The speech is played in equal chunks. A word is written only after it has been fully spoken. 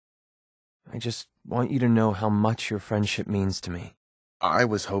I just want you to know how much your friendship means to me. I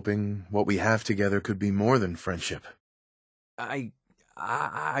was hoping what we have together could be more than friendship. I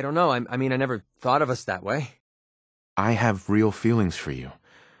don't know. I mean, I never thought of us that way. I have real feelings for you,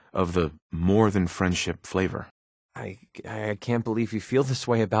 of the more than friendship flavor. I can't believe you feel this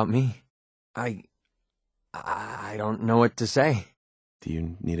way about me. I don't know what to say. Do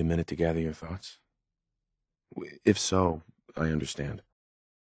you need a minute to gather your thoughts? If so, I understand.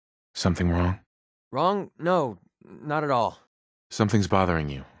 Something wrong? Wrong? No, not at all. Something's bothering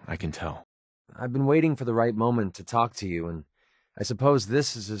you, I can tell. I've been waiting for the right moment to talk to you, and I suppose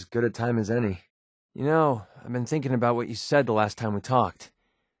this is as good a time as any. You know, I've been thinking about what you said the last time we talked.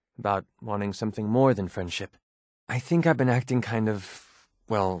 About wanting something more than friendship. I think I've been acting kind of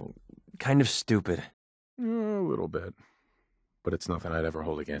stupid. A little bit. But it's nothing I'd ever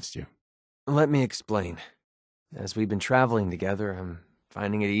hold against you. Let me explain. As we've been traveling together, I'm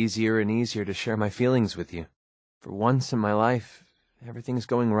finding it easier and easier to share my feelings with you. For once in my life, everything's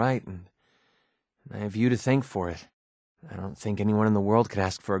going right, and I have you to thank for it. I don't think anyone in the world could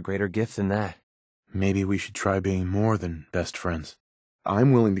ask for a greater gift than that. Maybe we should try being more than best friends.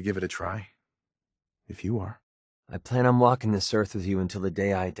 I'm willing to give it a try. If you are. I plan on walking this earth with you until the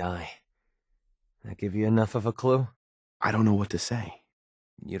day I die. That give you enough of a clue? I don't know what to say.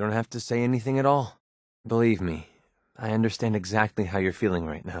 You don't have to say anything at all. Believe me, I understand exactly how you're feeling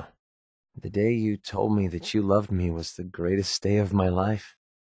right now. The day you told me that you loved me was the greatest day of my life.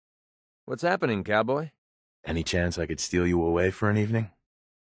 What's happening, cowboy? Any chance I could steal you away for an evening?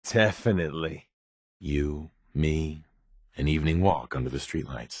 Definitely. You, me, an evening walk under the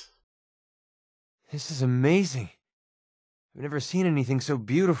streetlights. This is amazing. I've never seen anything so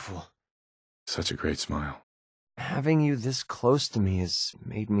beautiful. Such a great smile. Having you this close to me has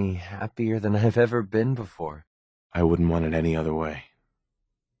made me happier than I've ever been before. I wouldn't want it any other way.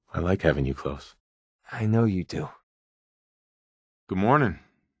 I like having you close. I know you do. Good morning.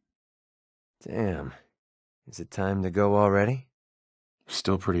 Damn. Is it time to go already?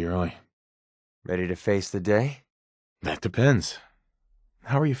 Still pretty early. Ready to face the day? That depends.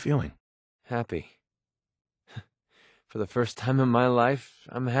 How are you feeling? Happy. For the first time in my life,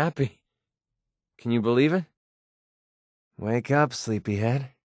 I'm happy. Can you believe it? Wake up,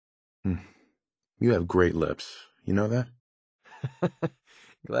 sleepyhead. You have great lips. You know that?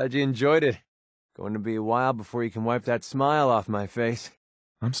 Glad you enjoyed it. Going to be a while before you can wipe that smile off my face.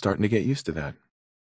 I'm starting to get used to that.